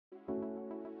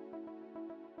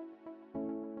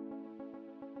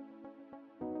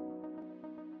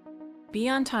Be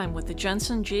on time with the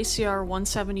JENSEN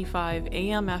JCR-175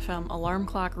 AM/FM alarm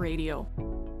clock radio.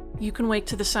 You can wake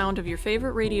to the sound of your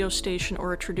favorite radio station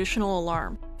or a traditional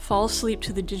alarm, fall asleep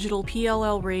to the digital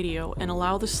PLL radio and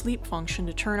allow the sleep function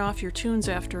to turn off your tunes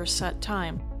after a set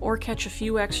time, or catch a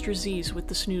few extra Z's with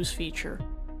the snooze feature.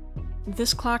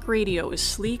 This clock radio is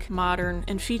sleek, modern,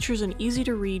 and features an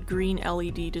easy-to-read green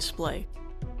LED display.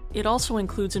 It also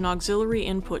includes an auxiliary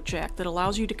input jack that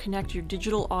allows you to connect your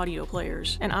digital audio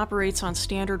players and operates on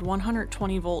standard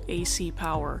 120-volt AC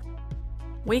power.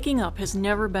 Waking up has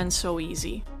never been so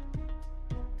easy.